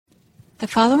The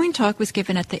following talk was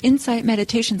given at the Insight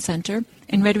Meditation Center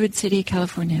in Redwood City,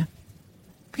 California.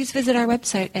 Please visit our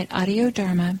website at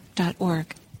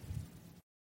audiodharma.org.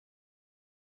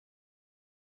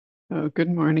 So good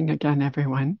morning again,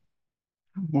 everyone.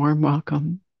 A warm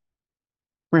welcome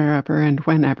wherever and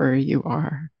whenever you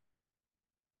are.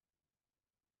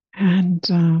 And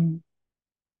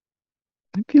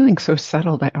I'm feeling so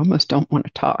settled, I almost don't want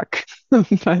to talk.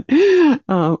 But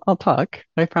I'll talk.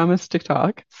 I promise to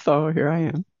talk. So here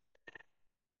I am.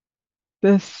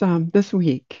 This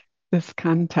week, this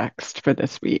context for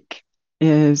this week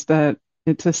is that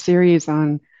it's a series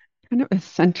on kind of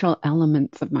essential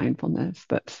elements of mindfulness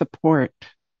that support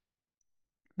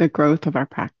the growth of our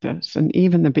practice and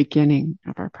even the beginning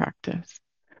of our practice.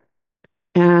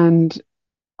 And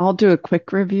I'll do a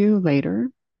quick review later,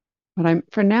 but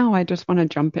for now, I just want to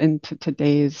jump into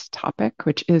today's topic,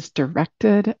 which is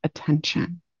directed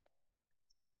attention.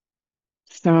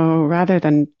 So rather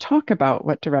than talk about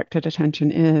what directed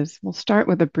attention is, we'll start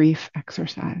with a brief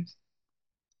exercise.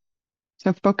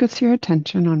 So focus your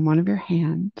attention on one of your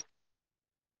hands,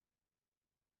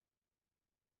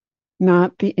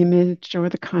 not the image or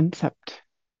the concept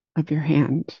of your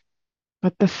hand,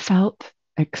 but the felt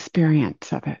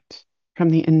experience of it from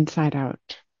the inside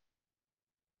out.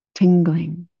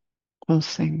 Tingling,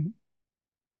 pulsing,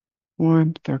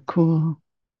 warmth or cool,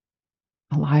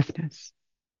 aliveness.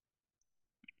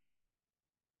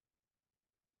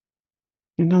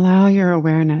 And allow your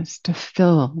awareness to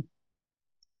fill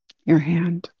your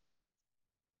hand.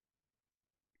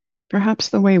 Perhaps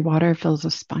the way water fills a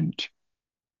sponge.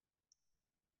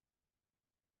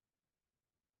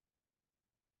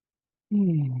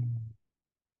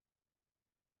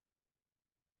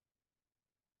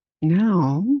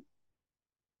 Now,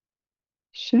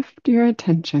 shift your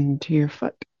attention to your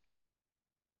foot.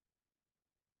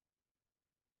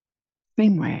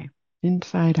 Same way,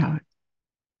 inside out.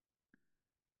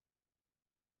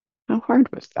 How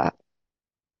hard was that?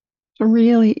 So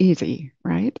really easy,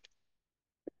 right?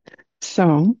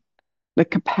 So the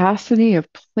capacity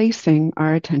of placing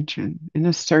our attention in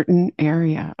a certain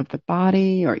area of the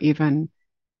body or even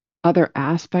other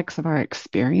aspects of our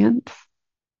experience,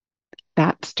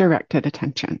 that's directed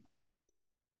attention.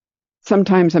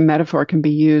 Sometimes a metaphor can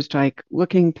be used like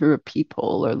looking through a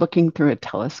peephole or looking through a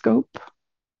telescope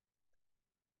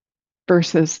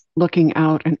versus looking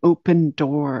out an open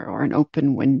door or an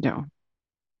open window.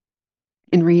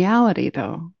 In reality,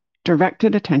 though,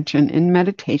 directed attention in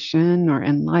meditation or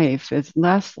in life is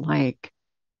less like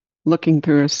looking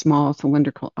through a small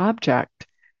cylindrical object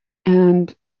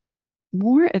and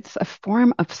more it's a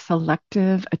form of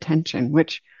selective attention,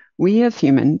 which we as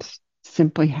humans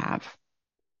simply have.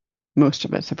 Most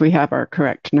of us, if we have our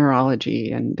correct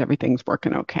neurology and everything's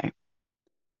working okay.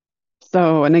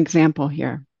 So an example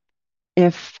here,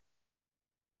 if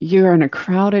you're in a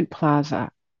crowded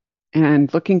plaza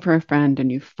and looking for a friend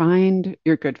and you find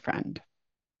your good friend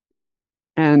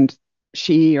and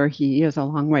she or he is a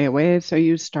long way away, so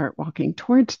you start walking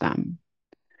towards them.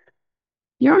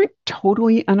 You aren't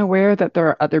totally unaware that there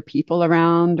are other people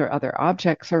around or other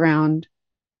objects around,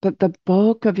 but the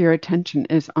bulk of your attention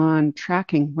is on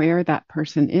tracking where that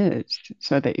person is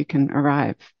so that you can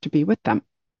arrive to be with them.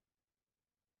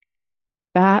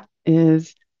 That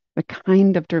is the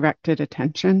kind of directed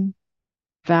attention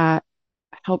that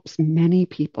helps many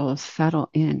people settle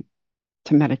in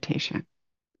to meditation.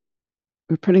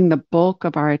 We're putting the bulk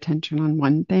of our attention on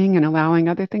one thing and allowing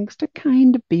other things to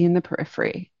kind of be in the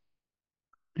periphery.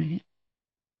 Right?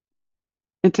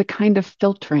 It's a kind of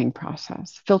filtering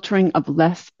process, filtering of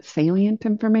less salient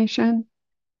information,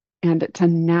 and it's a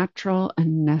natural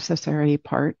and necessary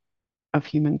part of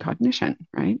human cognition,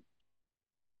 right?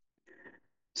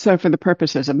 So for the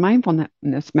purposes of mindfulness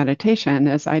meditation,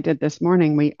 as I did this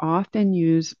morning, we often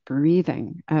use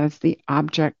breathing as the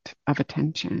object of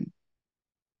attention.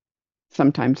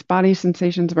 Sometimes body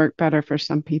sensations work better for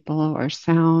some people, or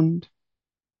sound.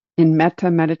 In metta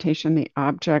meditation, the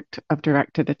object of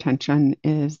directed attention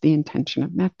is the intention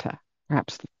of metta,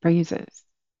 perhaps the phrases.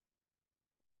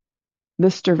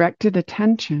 This directed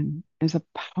attention is a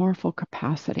powerful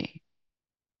capacity.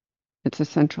 It's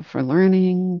essential for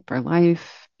learning, for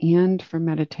life, and for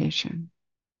meditation.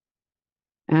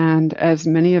 And as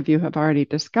many of you have already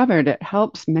discovered, it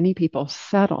helps many people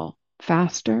settle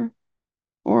faster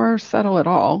or settle at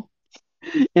all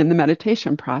in the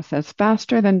meditation process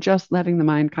faster than just letting the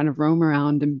mind kind of roam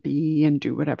around and be and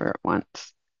do whatever it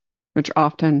wants, which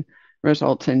often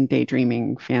results in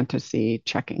daydreaming, fantasy,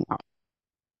 checking out.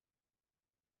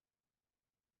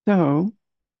 So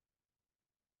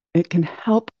it can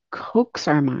help coax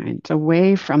our minds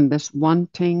away from this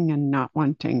wanting and not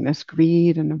wanting, this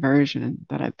greed and aversion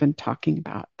that I've been talking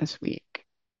about this week.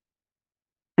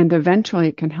 And eventually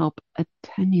it can help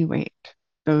attenuate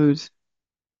those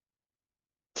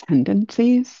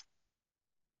tendencies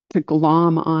to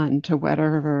glom on to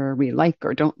whatever we like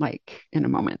or don't like in a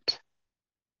moment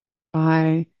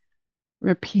by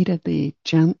repeatedly,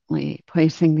 gently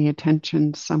placing the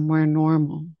attention somewhere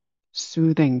normal,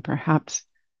 soothing, perhaps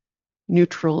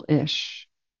neutral-ish,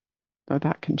 though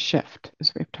that can shift,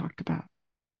 as we've talked about.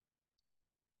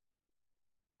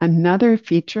 Another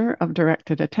feature of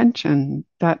directed attention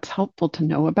that's helpful to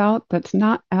know about, that's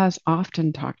not as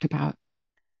often talked about,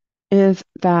 is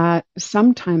that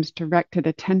sometimes directed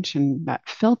attention, that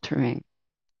filtering,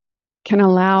 can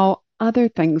allow other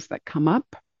things that come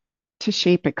up to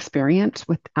shape experience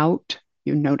without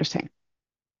you noticing.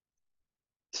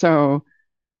 So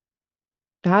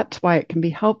that's why it can be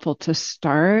helpful to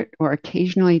start or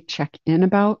occasionally check in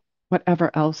about whatever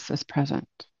else is present.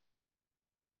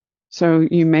 So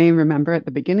you may remember at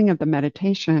the beginning of the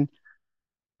meditation,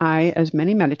 I, as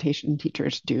many meditation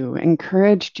teachers do,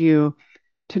 encouraged you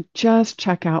to just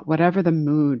check out whatever the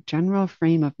mood, general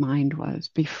frame of mind was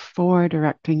before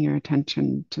directing your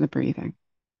attention to the breathing.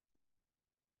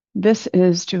 This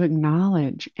is to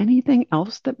acknowledge anything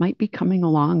else that might be coming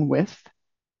along with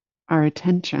our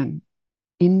attention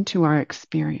into our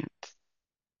experience.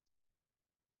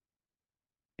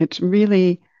 It's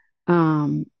really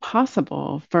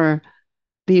possible for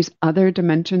these other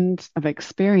dimensions of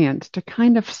experience to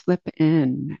kind of slip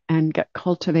in and get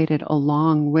cultivated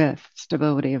along with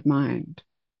stability of mind.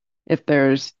 If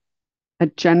there's a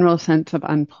general sense of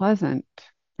unpleasant,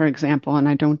 for example, and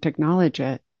I don't acknowledge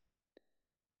it,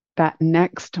 that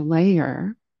next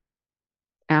layer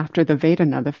after the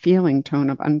Vedana, the feeling tone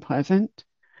of unpleasant,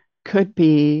 could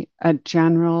be a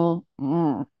general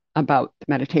about the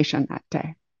meditation that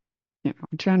day,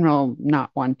 general not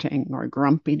wanting or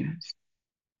grumpiness.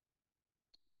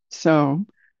 So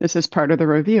this is part of the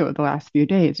review of the last few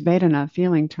days. Vedana,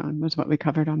 feeling tone, was what we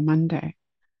covered on Monday.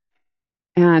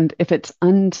 And if it's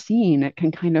unseen, it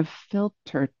can kind of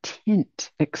filter, tint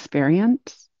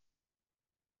experience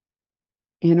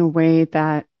in a way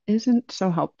that isn't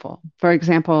so helpful. For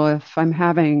example, if I'm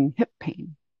having hip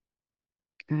pain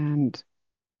and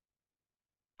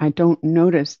I don't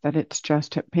notice that it's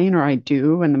just hip pain, or I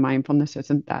do, and the mindfulness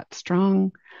isn't that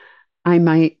strong, I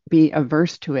might be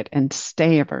averse to it and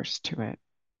stay averse to it.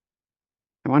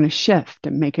 I want to shift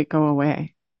and make it go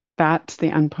away. That's the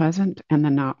unpleasant and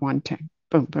the not wanting.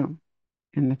 Boom, boom,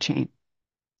 in the chain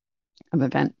of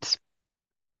events.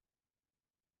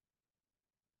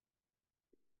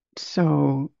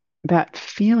 So that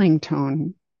feeling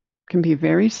tone can be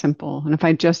very simple. And if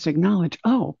I just acknowledge,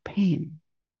 oh, pain,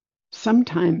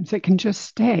 sometimes it can just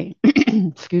stay,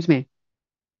 excuse me,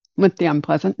 with the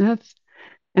unpleasantness.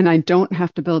 And I don't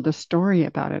have to build a story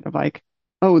about it of like,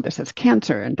 oh, this is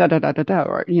cancer and da da da da da,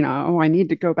 or, oh, I need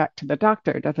to go back to the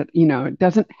doctor. Does it, it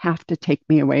doesn't have to take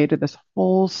me away to this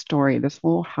whole story, this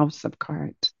whole house of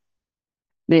cards.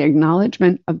 The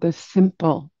acknowledgement of the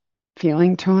simple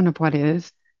feeling tone of what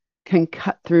is can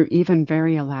cut through even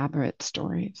very elaborate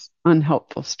stories,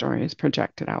 unhelpful stories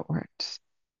projected outwards.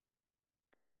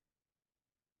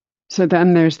 So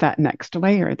then there's that next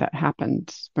layer that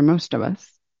happens for most of us.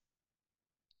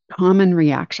 Common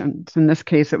reactions. In this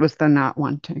case, it was the not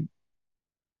wanting.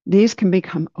 These can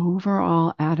become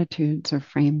overall attitudes or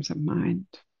frames of mind,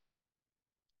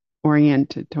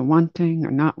 oriented to wanting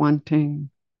or not wanting,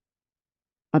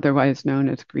 otherwise known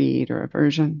as greed or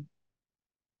aversion,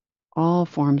 all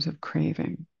forms of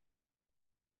craving.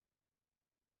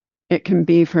 It can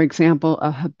be, for example,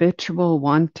 a habitual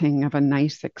wanting of a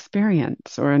nice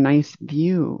experience or a nice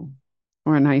view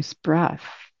or a nice breath.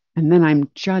 And then I'm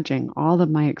judging all of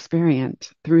my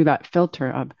experience through that filter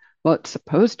of, well, it's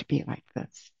supposed to be like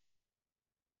this.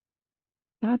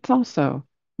 That's also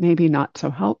maybe not so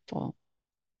helpful.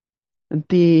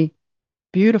 The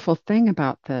beautiful thing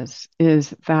about this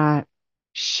is that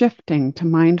shifting to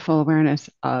mindful awareness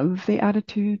of the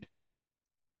attitude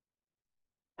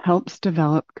helps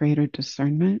develop greater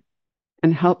discernment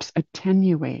and helps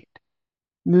attenuate,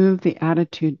 move the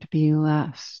attitude to be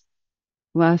less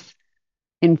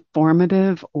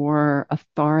informative or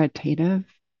authoritative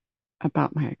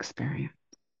about my experience.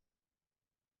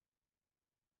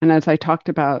 And as I talked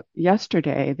about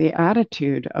yesterday, the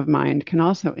attitude of mind can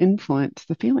also influence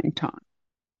the feeling tone.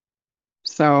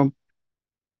 So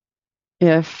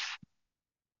if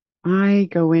I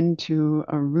go into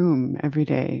a room every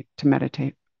day to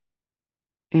meditate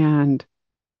and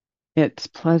it's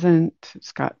pleasant,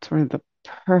 it's got sort of the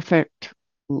perfect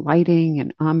lighting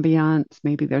and ambiance.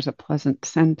 Maybe there's a pleasant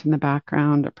scent in the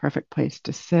background, a perfect place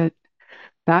to sit.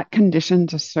 That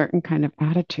conditions a certain kind of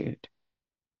attitude.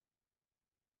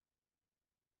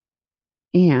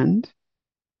 And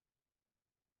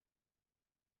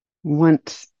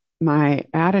once my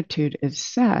attitude is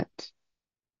set,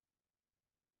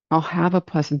 I'll have a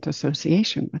pleasant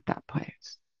association with that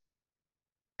place.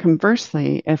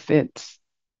 Conversely, if it's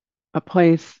a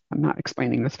place, I'm not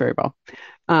explaining this very well.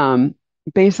 Um,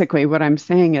 Basically, what I'm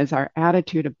saying is our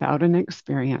attitude about an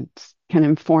experience can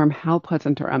inform how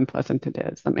pleasant or unpleasant it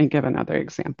is. Let me give another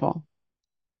example.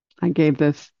 I gave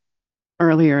this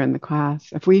earlier in the class.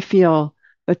 If we feel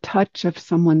the touch of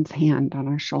someone's hand on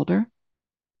our shoulder,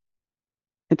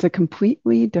 it's a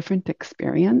completely different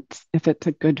experience if it's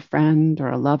a good friend or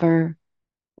a lover,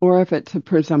 or if it's a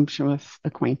presumptuous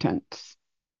acquaintance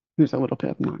who's a little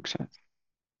bit obnoxious.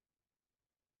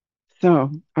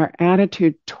 So our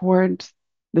attitude towards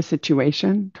the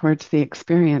situation, towards the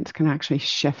experience, can actually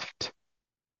shift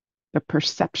the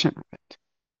perception of it.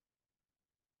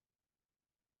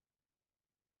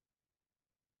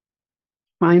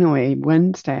 Finally,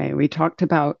 Wednesday, we talked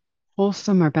about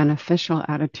wholesome or beneficial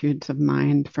attitudes of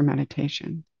mind for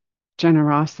meditation,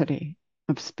 generosity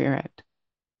of spirit,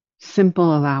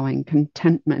 simple allowing,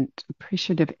 contentment,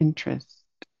 appreciative interest,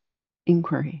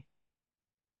 inquiry,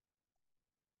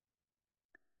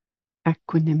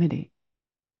 equanimity.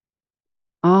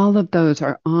 All of those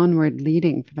are onward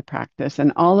leading for the practice,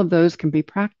 and all of those can be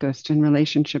practiced in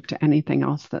relationship to anything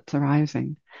else that's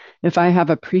arising. If I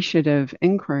have appreciative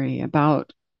inquiry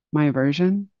about my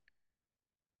aversion,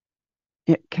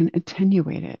 it can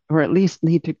attenuate it, or at least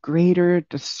lead to greater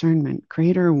discernment,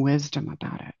 greater wisdom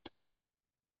about it.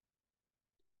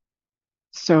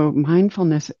 So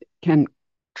mindfulness can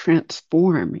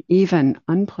transform even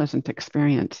unpleasant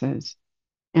experiences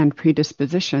and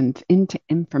predispositions into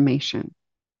information,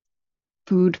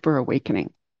 food for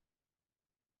awakening.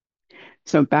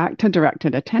 So back to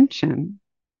directed attention,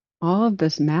 all of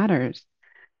this matters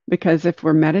because if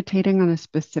we're meditating on a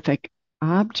specific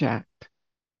object,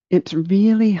 it's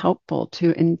really helpful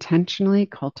to intentionally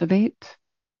cultivate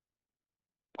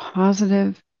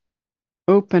positive,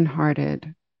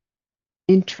 open-hearted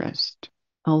interest,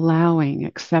 allowing,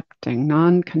 accepting,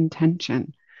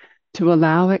 non-contention, to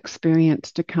allow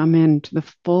experience to come into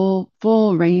the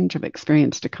full range of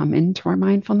experience to come into our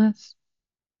mindfulness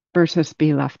versus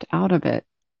be left out of it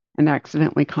and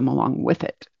accidentally come along with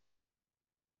it.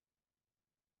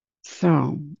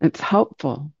 So it's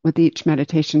helpful with each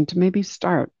meditation to maybe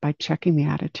start by checking the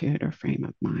attitude or frame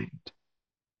of mind.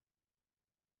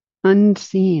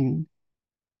 Unseen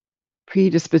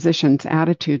predispositions,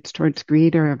 attitudes towards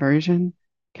greed or aversion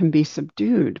can be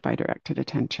subdued by directed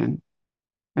attention,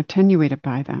 attenuated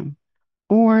by them,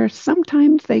 or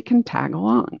sometimes they can tag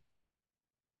along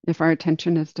if our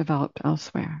attention is developed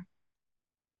elsewhere.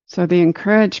 So the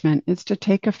encouragement is to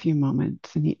take a few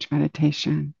moments in each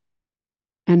meditation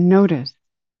and notice.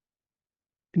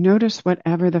 Notice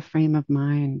whatever the frame of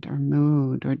mind or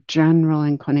mood or general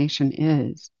inclination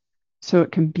is so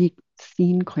it can be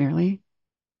seen clearly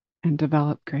and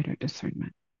develop greater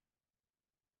discernment.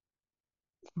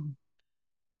 So,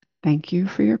 thank you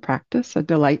for your practice. A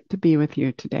delight to be with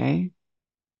you today.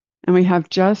 And we have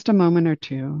just a moment or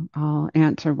two. I'll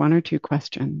answer one or two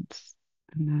questions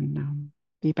and then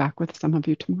be back with some of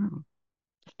you tomorrow.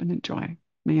 It's been a joy.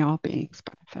 May all beings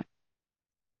benefit.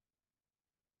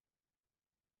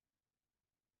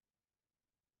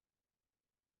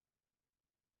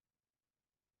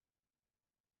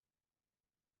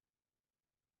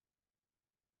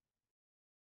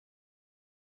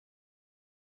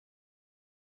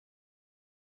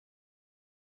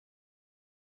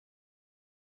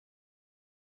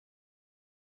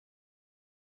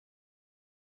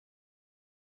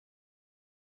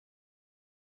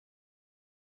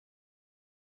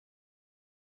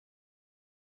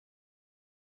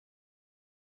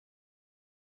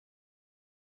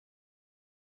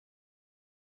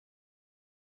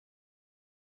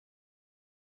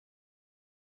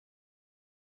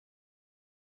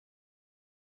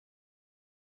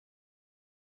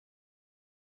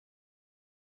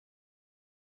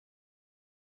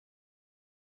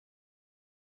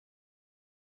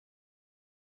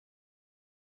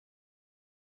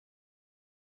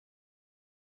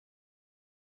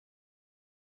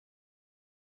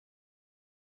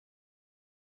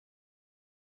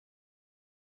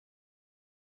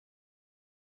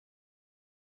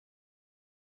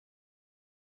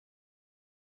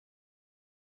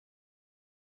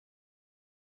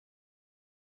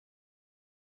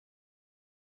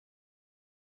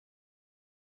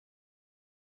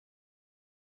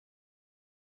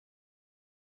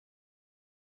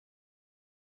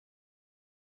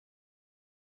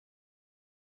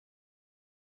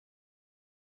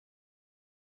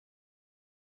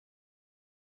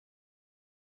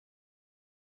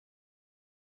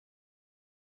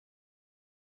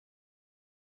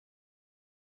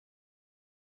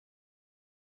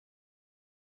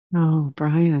 Oh,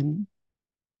 Brian,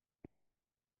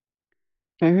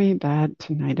 very bad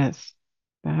tinnitus.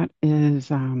 That is,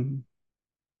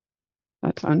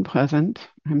 that's unpleasant.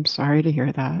 I'm sorry to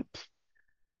hear that.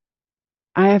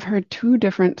 I have heard two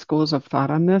different schools of thought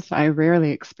on this. I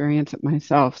rarely experience it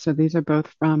myself, so these are both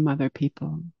from other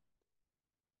people.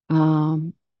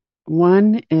 Um,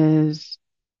 One is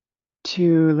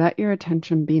to let your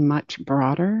attention be much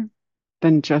broader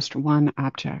than just one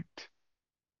object,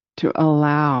 to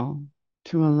allow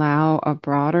a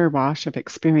broader wash of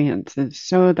experiences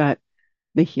so that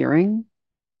the hearing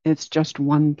is just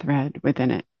one thread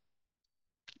within it.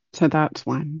 So that's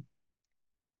one.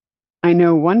 I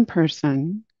know one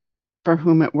person for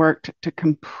whom it worked to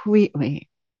completely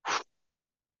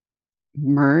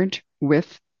merge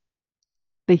with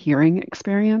the hearing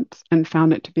experience and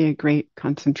found it to be a great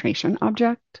concentration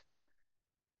object.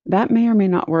 That may or may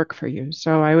not work for you.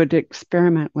 So I would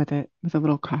experiment with it with a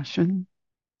little caution.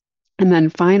 And then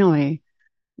finally,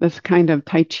 this kind of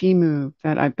Tai Chi move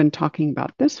that I've been talking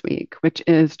about this week, which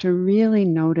is to really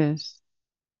notice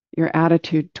your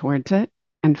attitude towards it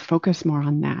and focus more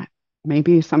on that.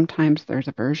 Maybe sometimes there's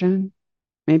aversion.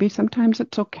 Maybe sometimes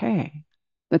it's okay.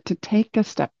 But to take a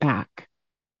step back.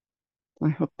 I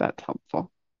hope that's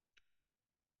helpful.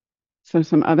 So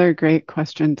some other great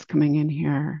questions coming in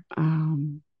here.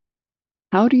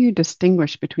 How do you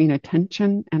distinguish between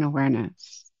attention and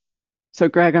awareness? So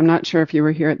Greg, I'm not sure if you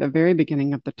were here at the very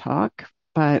beginning of the talk,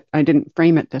 but I didn't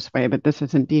frame it this way, but this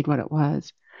is indeed what it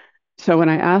was. So when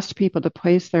I asked people to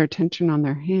place their attention on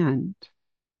their hand,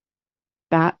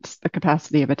 that's the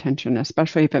capacity of attention,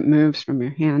 especially if it moves from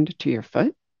your hand to your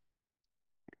foot.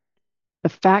 The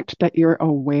fact that you're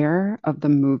aware of the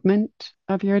movement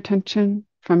of your attention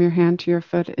from your hand to your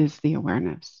foot is the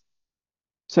awareness.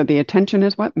 So the attention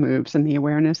is what moves, and the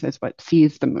awareness is what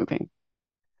sees the moving.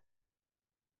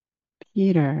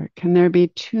 Peter, can there be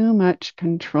too much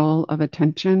control of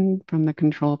attention from the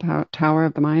control tower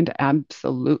of the mind?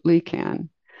 Absolutely can.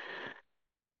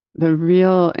 The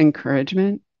real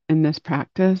encouragement in this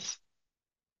practice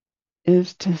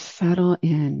is to settle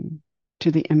in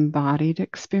to the embodied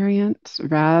experience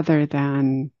rather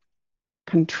than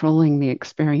controlling the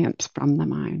experience from the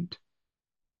mind.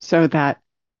 So that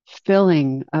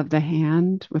filling of the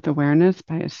hand with awareness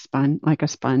by a sponge, like a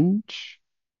sponge,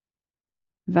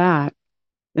 that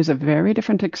is a very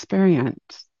different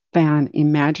experience than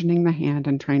imagining the hand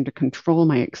and trying to control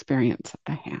my experience of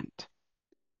the hand.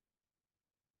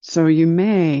 So you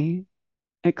may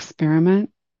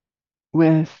experiment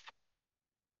with,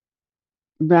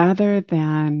 rather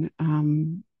than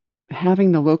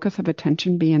having the locus of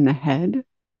attention be in the head,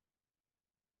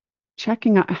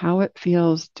 checking out how it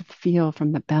feels to feel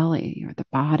from the belly or the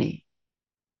body.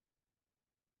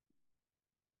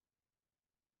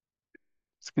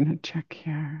 Just going to check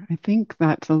here. I think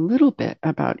that's a little bit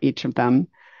about each of them.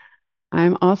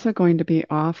 I'm also going to be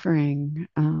offering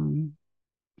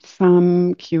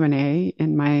some Q&A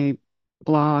in my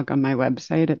blog on my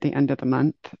website at the end of the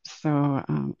month.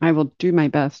 So I will do my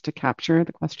best to capture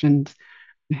the questions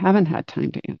I haven't had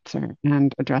time to answer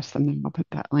and address them. Then I'll put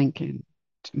that link in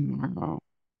tomorrow.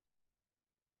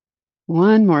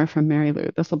 One more from Mary Lou.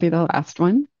 This will be the last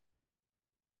one.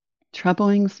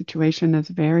 Troubling situation is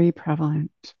very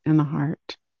prevalent in the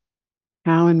heart.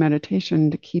 How in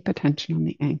meditation to keep attention on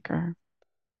the anchor.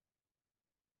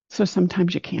 So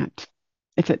sometimes you can't.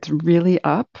 If it's really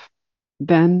up,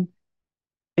 then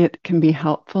it can be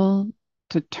helpful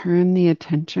to turn the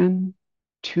attention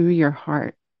to your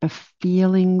heart, the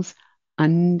feelings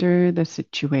under the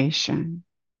situation,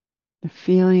 the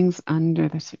feelings under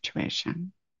the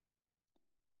situation.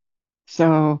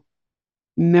 So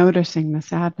noticing the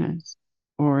sadness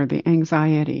or the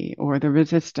anxiety or the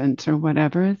resistance or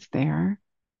whatever is there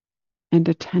and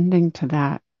attending to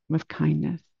that with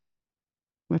kindness,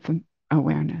 with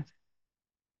awareness.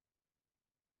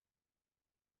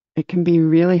 It can be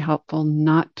really helpful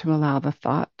not to allow the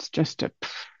thoughts just to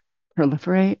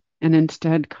proliferate and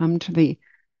instead come to the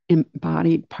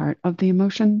embodied part of the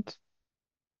emotions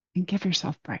and give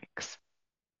yourself breaks.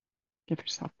 Give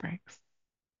yourself breaks.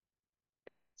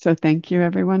 So thank you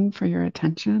everyone for your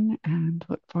attention and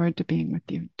look forward to being with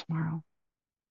you tomorrow.